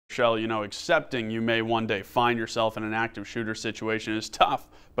Shell, accepting you may one day find yourself in an active shooter situation is tough,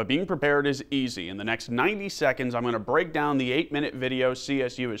 but being prepared is easy. In the next 90 seconds, I'm going to break down the 8-minute video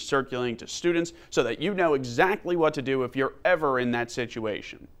CSU is circulating to students so that you know exactly what to do if you're ever in that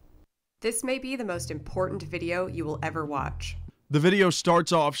situation. This may be the most important video you will ever watch. The video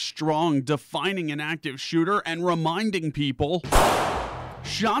starts off strong, defining an active shooter and reminding people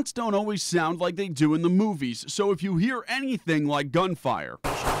shots don't always sound like they do in the movies, so if you hear anything like gunfire,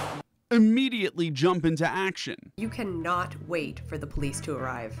 immediately jump into action. You cannot wait for the police to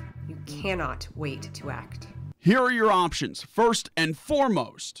arrive. You cannot wait to act. Here are your options. First and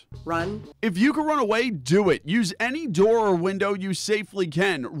foremost, run. If you can run away, do it. Use any door or window you safely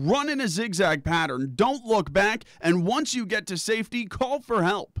can. Run in a zigzag pattern. Don't look back. And once you get to safety, call for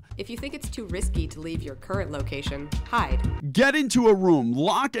help. If you think it's too risky to leave your current location, hide. Get into a room,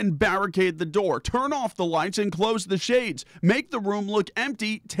 lock and barricade the door, turn off the lights and close the shades. Make the room look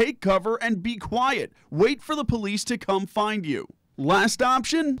empty, take cover, and be quiet. Wait for the police to come find you. Last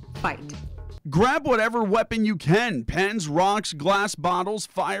option? Fight. Grab whatever weapon you can, pens, rocks, glass bottles,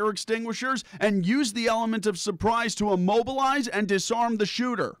 fire extinguishers, and use the element of surprise to immobilize and disarm the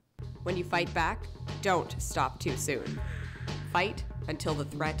shooter. When you fight back, don't stop too soon. Fight until the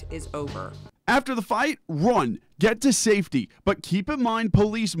threat is over. After the fight, run. Get to safety. But keep in mind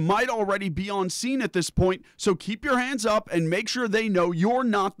police might already be on scene at this point, so keep your hands up and make sure they know you're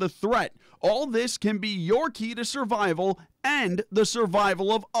not the threat. All this can be your key to survival and the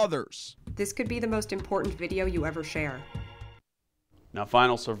survival of others. This could be the most important video you ever share. Now,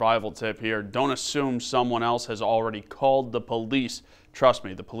 final survival tip here. Don't assume someone else has already called the police. Trust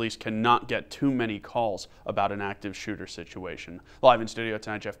me, the police cannot get too many calls about an active shooter situation. Live in studio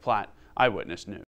tonight, Jeff Platt, Eyewitness News.